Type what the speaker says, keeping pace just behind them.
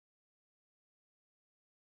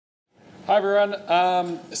Hi everyone.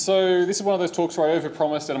 So this is one of those talks where I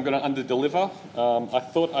overpromised and I'm going to under-deliver. I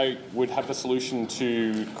thought I would have a solution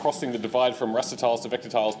to crossing the divide from raster tiles to vector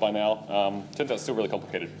tiles by now. Turns out it's still really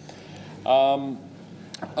complicated.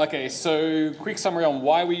 Okay, so quick summary on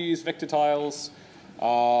why we use vector tiles.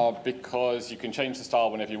 Because you can change the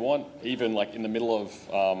style whenever you want, even like in the middle of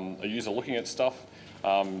a user looking at stuff,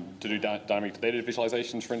 to do dynamic data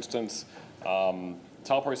visualizations, for instance.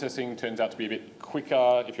 Tile processing turns out to be a bit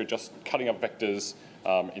quicker if you're just cutting up vectors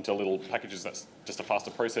into little packages. That's just a faster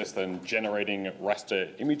process than generating raster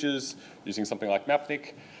images using something like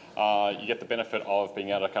Mapnik. You get the benefit of being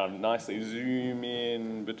able to kind of nicely zoom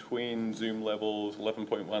in between zoom levels,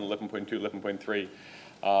 11.1, 11.2,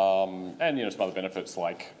 11.3. And some other benefits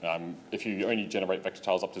like if you only generate vector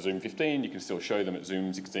tiles up to zoom 15, you can still show them at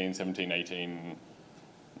zoom 16, 17, 18,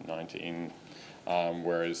 19.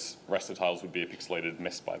 Whereas raster tiles would be a pixelated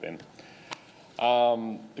mess by then.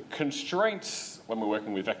 The constraints when we're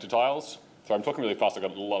working with vector tiles, so I'm talking really fast, I've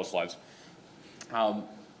got a lot of slides.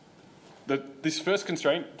 This first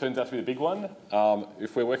constraint turns out to be the big one.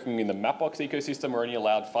 If we're working in the Mapbox ecosystem, we're only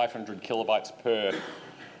allowed 500 kilobytes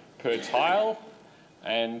per tile.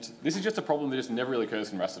 And this is just a problem that just never really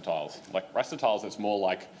occurs in raster tiles. Like raster tiles, it's more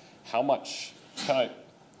like how much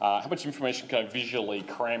information can I visually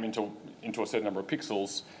cram into a certain number of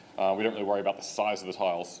pixels. We don't really worry about the size of the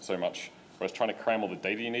tiles so much. Whereas trying to cram all the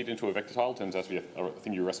data you need into a vector tile turns out to be a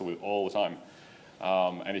thing you wrestle with all the time.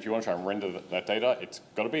 And if you want to try and render that data, it's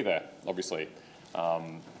got to be there, obviously.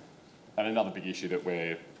 And another big issue that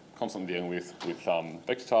we're constantly dealing with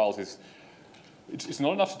vector tiles is it's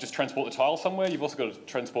not enough to just transport the tile somewhere. You've also got to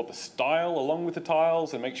transport the style along with the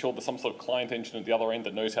tiles and make sure there's some sort of client engine at the other end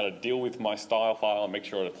that knows how to deal with my style file and make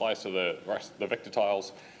sure it applies to the vector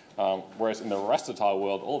tiles. Whereas in the raster tile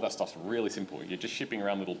world, all of that stuff's really simple. You're just shipping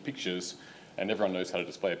around little pictures and everyone knows how to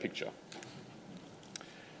display a picture.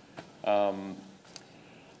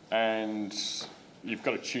 And you've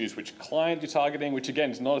got to choose which client you're targeting, which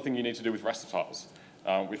again is not a thing you need to do with raster tiles.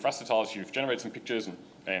 With raster tiles, you've generated some pictures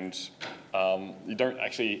and you don't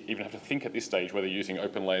actually even have to think at this stage whether you're using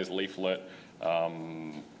open layers, leaflet, I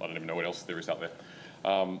don't even know what else there is out there.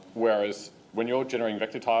 Whereas when you're generating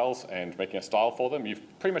vector tiles and making a style for them, you've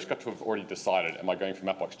pretty much got to have already decided, am I going for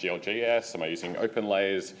Mapbox GLJS, am I using open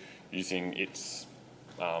layers, using its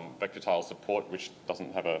vector tile support, which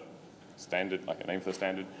doesn't have a standard, like a name for the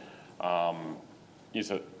standard. Am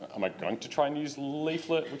I going to try and use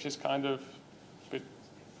leaflet, which is kind of a bit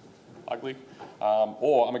ugly?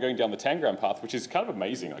 Or am I going down the Tangram path, which is kind of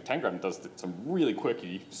amazing. Like Tangram does some really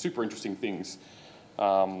quirky, super interesting things,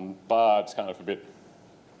 but it's kind of a bit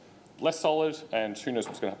less solid, and who knows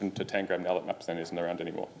what's going to happen to Tangram now that Mapzen isn't around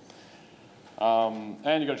anymore.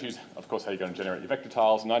 And you've got to choose, of course, how you're going to generate your vector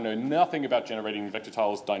tiles, and I know nothing about generating vector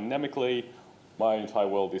tiles dynamically. My entire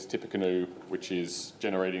world is Tippecanoe, which is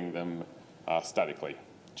generating them statically.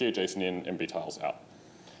 GeoJSON in, MB tiles out.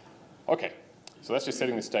 Okay, so that's just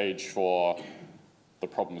setting the stage for the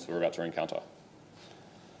problems we're about to encounter.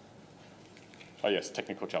 Oh yes,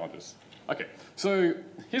 technical challenges. Okay, so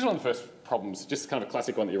here's one of the first problems, just kind of a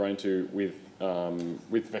classic one that you run into with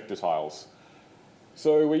vector tiles.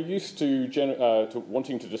 So we're used to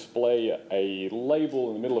wanting to display a label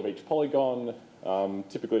in the middle of each polygon.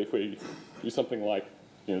 Typically, if we use something like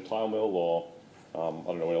TileMill or I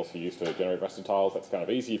don't know what else you use to generate raster tiles, that's kind of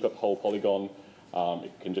easy. You've got the whole polygon.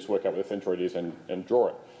 It can just work out where the centroid is and draw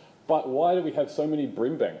it. But why do we have so many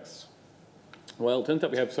brim banks? Well, it turns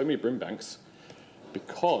out we have so many brim banks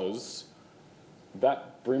because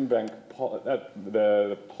that brim bank,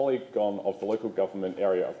 the polygon of the local government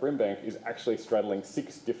area of brim bank is actually straddling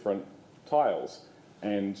 6 different tiles.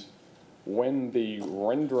 And when the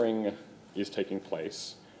rendering is taking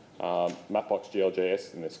place, Mapbox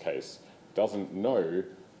GLJS in this case doesn't know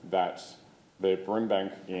that the brim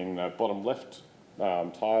bank in the bottom left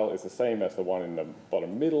tile is the same as the one in the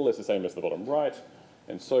bottom middle, is the same as the bottom right,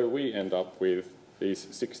 and so we end up with these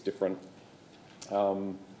 6 different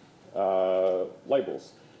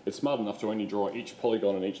labels. It's smart enough to only draw each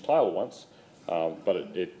polygon and each tile once, but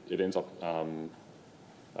it ends up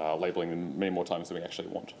labeling them many more times than we actually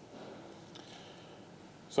want.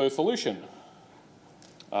 So solution.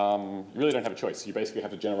 You really don't have a choice. You basically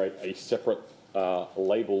have to generate a separate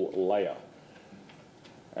label layer.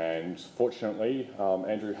 And fortunately,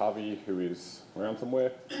 Andrew Harvey, who is around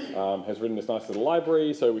somewhere, has written this nice little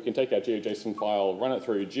library, so we can take our GeoJSON file, run it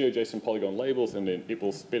through GeoJSON polygon labels, and then it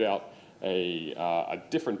will spit out a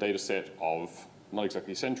different data set of, not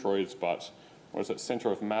exactly centroids, but what is it, center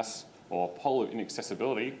of mass or pole of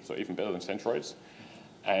inaccessibility, so even better than centroids.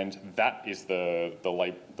 And that is the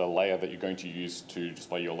layer that you're going to use to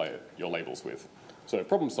display your labels with. So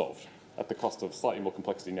problem solved. At the cost of slightly more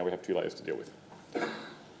complexity, now we have 2 layers to deal with.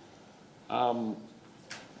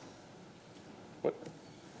 What?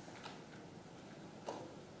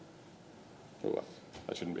 Oh,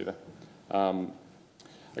 that shouldn't be there.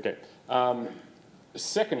 Okay.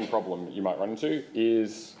 Second problem you might run into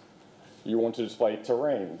is you want to display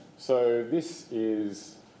terrain. So this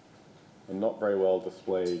is a not very well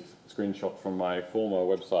displayed screenshot from my former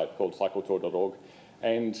website called cycletour.org.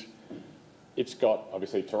 And it's got,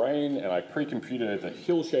 obviously, terrain, and I pre-computed the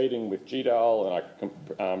hill shading with GDAL, and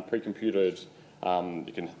I pre-computed,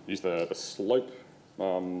 you can use the slope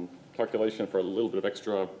calculation for a little bit of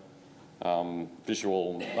extra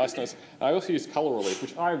visual niceness. And I also used color relief,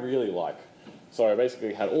 which I really like. So I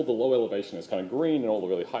basically had all the low elevation as kind of green and all the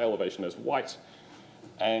really high elevation as white.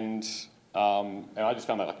 And I just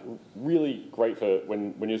found that like really great for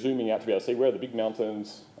when you're zooming out to be able to see where are the big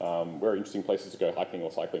mountains, where are interesting places to go hiking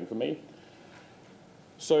or cycling for me.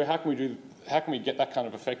 So how can we get that kind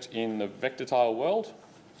of effect in the vector tile world?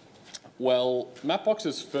 Well,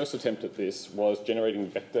 Mapbox's first attempt at this was generating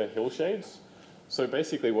vector hill shades. So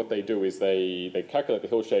basically what they do is they calculate the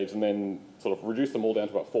hill shades and then sort of reduce them all down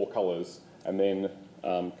to about 4 colors and then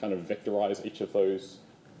kind of vectorize each of those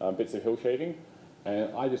bits of hill shading.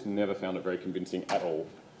 And I just never found it very convincing at all.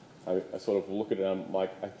 I sort of look at it and I'm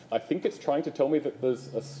like, I think it's trying to tell me that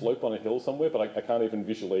there's a slope on a hill somewhere, but I can't even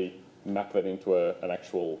visually map that into an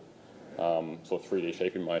actual sort of 3D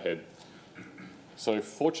shape in my head. So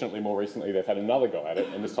fortunately, more recently, they've had another go at it,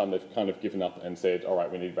 and this time they've kind of given up and said, all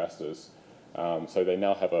right, we need rasters. So they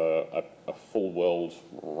now have a full world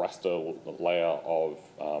raster layer of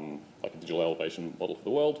like a digital elevation model for the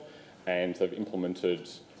world, and they've implemented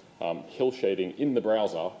hill shading in the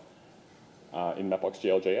browser in Mapbox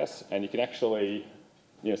GLJS, and you can actually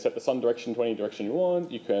set the sun direction to any direction you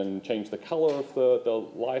want. You can change the color of the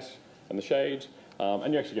light and the shade,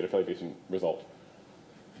 and you actually get a fairly decent result.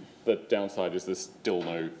 The downside is there's still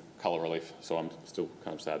no color relief, so I'm still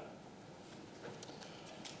kind of sad.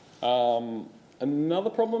 Another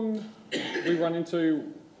problem we run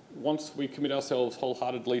into once we commit ourselves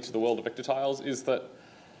wholeheartedly to the world of vector tiles is that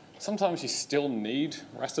sometimes you still need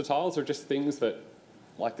raster tiles, or just things that,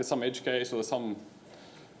 like there's some edge case or there's some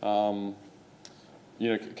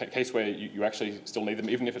case where you actually still need them,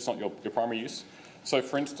 even if it's not your primary use. So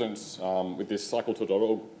for instance, with this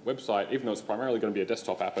cycletour.org website, even though it's primarily going to be a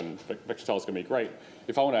desktop app and vector tiles are going to be great,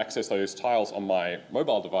 if I want to access those tiles on my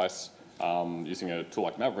mobile device using a tool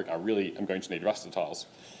like Maverick, I really am going to need raster tiles.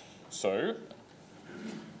 So,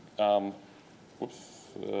 so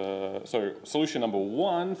solution number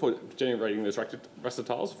 1 for generating those raster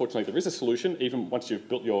tiles, fortunately there is a solution, even once you've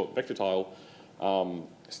built your vector tile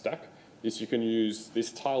stack, is you can use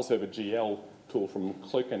this tile server GL tool from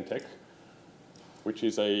Cloak & Tech, which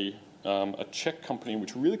is a Czech company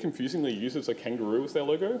which really confusingly uses a kangaroo as their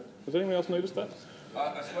logo. Has anyone else noticed that?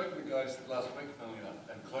 I spoke to the guys last week, funnily enough,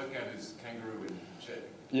 and Cloak & is kangaroo in Czech.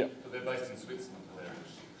 Yeah. But they're based in Switzerland,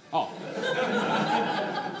 hilarious. Oh.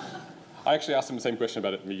 I actually asked them the same question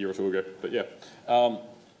about it a year or 2 ago, but yeah.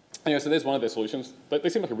 Anyway, so there's one of their solutions. They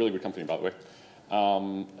seem like a really good company, by the way.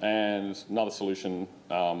 And another solution,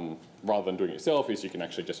 rather than doing it yourself, is you can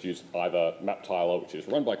actually just use either MapTiler, which is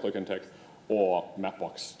run by Cloak & Tech, or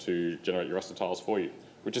Mapbox to generate your raster tiles for you,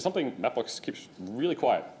 which is something Mapbox keeps really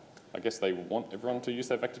quiet. I guess they want everyone to use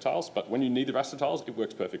their vector tiles, but when you need the raster tiles, it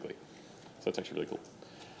works perfectly. So it's actually really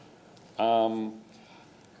cool.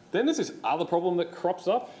 Then there's this other problem that crops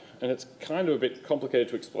up, and it's kind of a bit complicated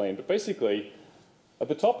to explain, but basically, at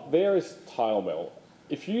the top there is TileMel.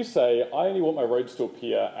 If you say, I only want my roads to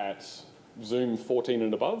appear at zoom 14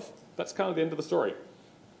 and above, that's kind of the end of the story.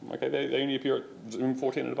 Okay, they only appear at zoom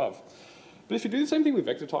 14 and above. But if you do the same thing with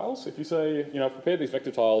vector tiles, if you say, I've prepared these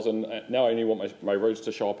vector tiles and now I only want my roads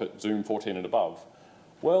to show up at zoom 14 and above,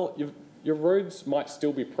 well, your roads might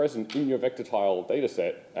still be present in your vector tile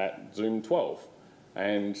dataset at zoom 12.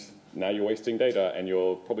 And now you're wasting data, and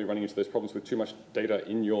you're probably running into those problems with too much data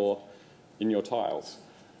in your tiles.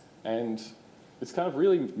 And it's kind of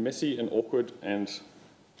really messy and awkward and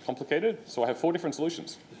complicated, so I have 4 different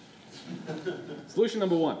solutions. Solution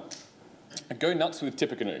number 1, go nuts with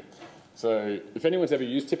Tippecanoe. So if anyone's ever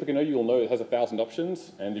used Tippecanoe, you'll know it has 1,000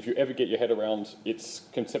 options, and if you ever get your head around its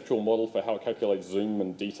conceptual model for how it calculates zoom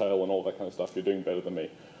and detail and all that kind of stuff, you're doing better than me.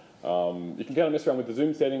 You can kind of mess around with the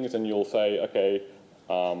zoom settings, and you'll say, okay,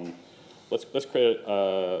 let's create,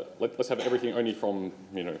 let's have everything only from,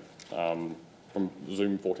 from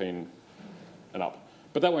zoom 14 and up.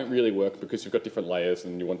 But that won't really work because you've got different layers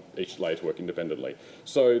and you want each layer to work independently.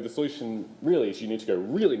 So the solution really is you need to go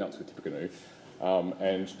really nuts with Tippecanoe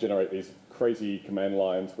and generate these crazy command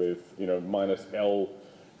lines with -L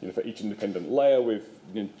for each independent layer with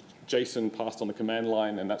JSON passed on the command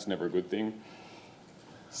line, and that's never a good thing.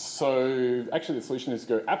 So actually the solution is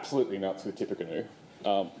to go absolutely nuts with Tippecanoe.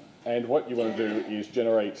 And what you want to do is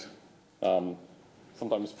generate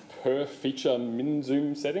sometimes per feature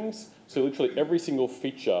min-zoom settings. So literally every single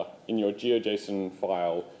feature in your GeoJSON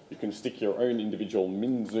file, you can stick your own individual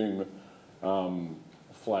min-zoom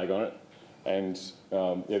flag on it. And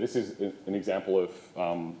yeah, this is an example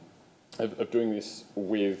of doing this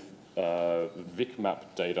with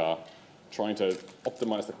VicMap data, trying to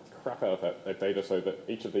optimize the crap out of that data so that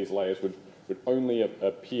each of these layers would only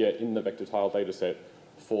appear in the vector tile data set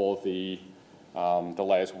for the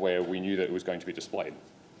layers where we knew that it was going to be displayed.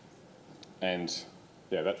 And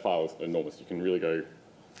yeah, that file is enormous. You can really go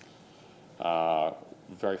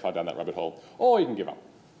very far down that rabbit hole, or you can give up.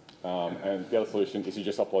 And the other solution is you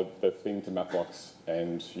just upload the thing to Mapbox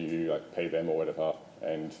and you pay them or whatever,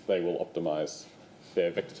 and they will optimize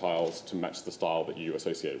their vector tiles to match the style that you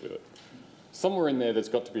associated with it. Somewhere in there's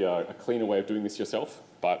got to be a cleaner way of doing this yourself,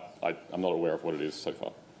 but I'm not aware of what it is so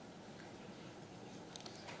far.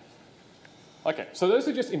 Okay, so those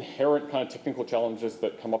are just inherent kind of technical challenges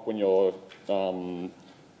that come up when you're trying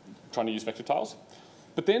to use vector tiles.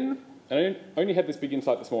 But then, and I only had this big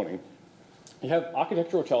insight this morning, you have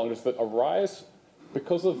architectural challenges that arise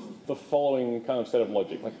because of the following kind of set of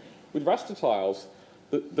logic. Like with raster tiles,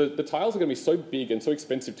 the tiles are going to be so big and so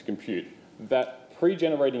expensive to compute that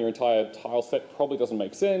pre-generating your entire tile set probably doesn't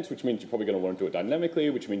make sense, which means you're probably going to want to do it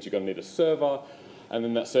dynamically, which means you're going to need a server, and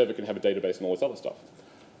then that server can have a database and all this other stuff.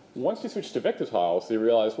 Once you switch to vector tiles, you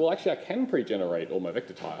realize, well, actually I can pre-generate all my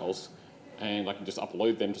vector tiles, and I can just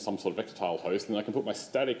upload them to some sort of vector tile host, and I can put my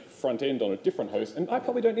static front end on a different host, and I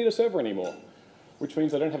probably don't need a server anymore, which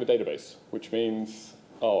means I don't have a database, which means,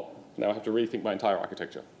 oh, now I have to rethink my entire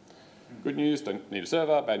architecture. Good news, don't need a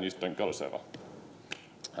server. Bad news, don't got a server.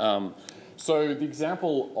 So the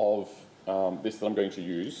example of this that I'm going to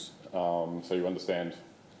use, so you understand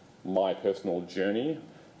my personal journey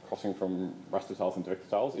crossing from raster tiles into vector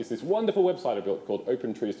tiles, is this wonderful website I built called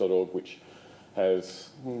opentrees.org, which has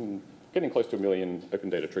getting close to 1 million open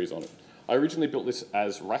data trees on it. I originally built this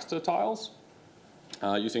as raster tiles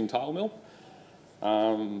using TileMill.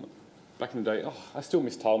 Back in the day, I still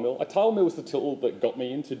miss TileMill. TileMill was the tool that got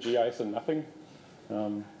me into GIS and mapping.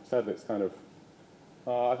 Sadly, it's kind of,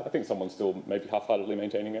 I think someone's still maybe half-heartedly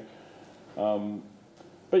maintaining it.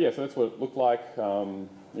 But yeah, so that's what it looked like.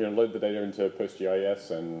 Load the data into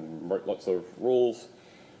PostGIS and wrote lots of rules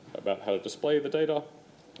about how to display the data.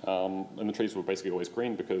 And the trees were basically always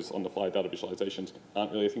green because on-the-fly data visualizations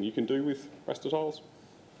aren't really a thing you can do with raster tiles.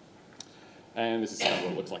 And this is kind of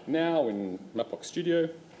what it looks like now in Mapbox Studio.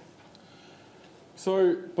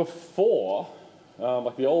 So before,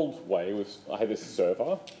 like the old way was I had this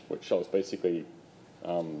server, which I was basically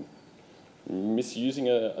misusing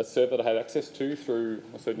a server that I had access to through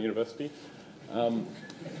a certain university. And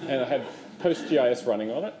I had PostGIS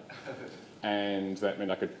running on it. And that meant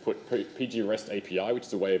I could put PG REST API, which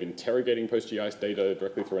is a way of interrogating PostGIS data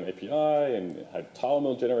directly through an API, and it had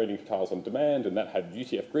TileMill generating tiles on demand, and that had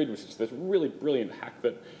UTF Grid, which is this really brilliant hack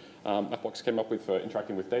that Mapbox came up with for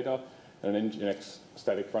interacting with data, and an Nginx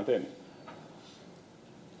static front end.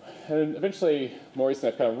 And eventually, more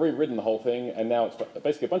recently, I've kind of rewritten the whole thing, and now it's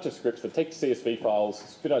basically a bunch of scripts that take CSV files,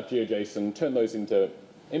 spit out GeoJSON, turn those into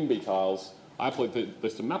MB tiles. I upload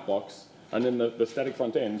this to Mapbox, and then the static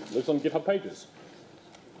front end lives on GitHub pages.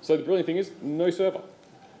 So the brilliant thing is, no server.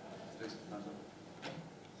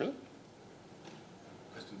 Really?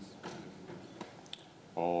 Questions?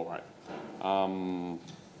 All right.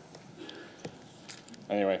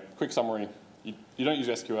 Anyway, quick summary. You don't use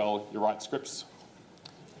SQL, you write scripts.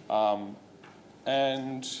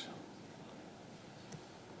 And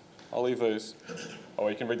I'll leave those. Oh,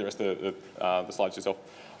 you can read the rest of the slides yourself.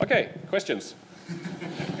 Okay, questions?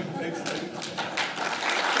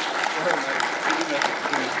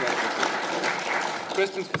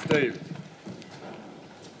 Questions for Steve?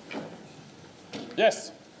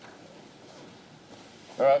 Yes.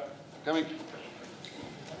 All right, coming.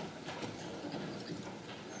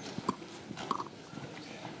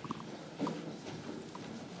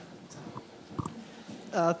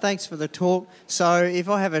 Thanks for the talk. So if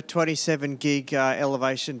I have a 27 gig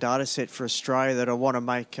elevation data set for Australia that I want to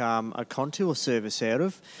make a contour service out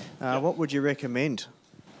of, what would you recommend?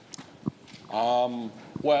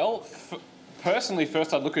 Well, personally,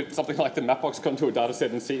 first I'd look at something like the Mapbox contour data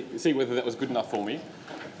set and see whether that was good enough for me.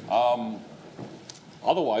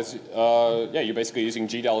 Otherwise, yeah, you're basically using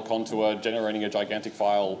GDAL contour, generating a gigantic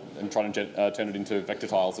file, and trying to turn it into vector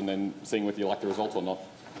tiles, and then seeing whether you like the result or not.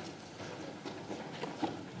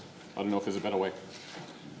 I don't know if there's a better way.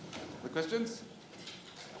 The questions?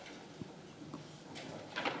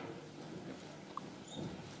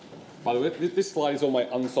 By the way, this slide is all my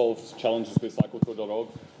unsolved challenges with cycletour.org.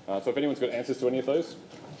 So if anyone's got answers to any of those.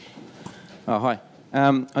 Hi.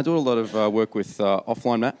 I do a lot of work with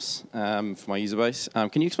offline maps for my user base.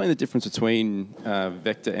 Can you explain the difference between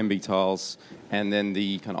vector MB tiles and then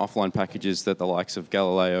the kind of offline packages that the likes of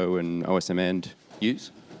Galileo and OSMend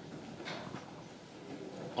use?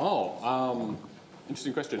 Oh,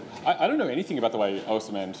 interesting question. I don't know anything about the way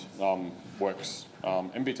OSMend works.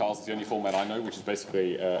 MB tiles is the only format I know, which is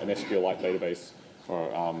basically an SQLite database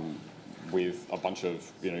with a bunch of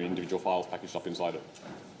individual files packaged up inside it.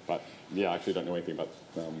 But yeah, I actually don't know anything about.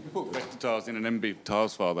 You can put vector tiles in an MB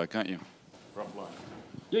tiles file, though, can't you? For offline.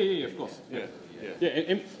 Yeah, of course. Yeah.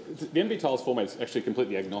 The MB tiles format is actually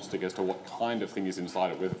completely agnostic as to what kind of thing is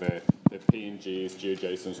inside it, whether they're PNGs,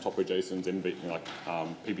 GeoJSONs, TopWare-JSONs, MB,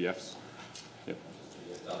 PBFs. Yeah.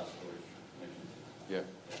 Yeah.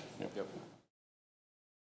 Yep.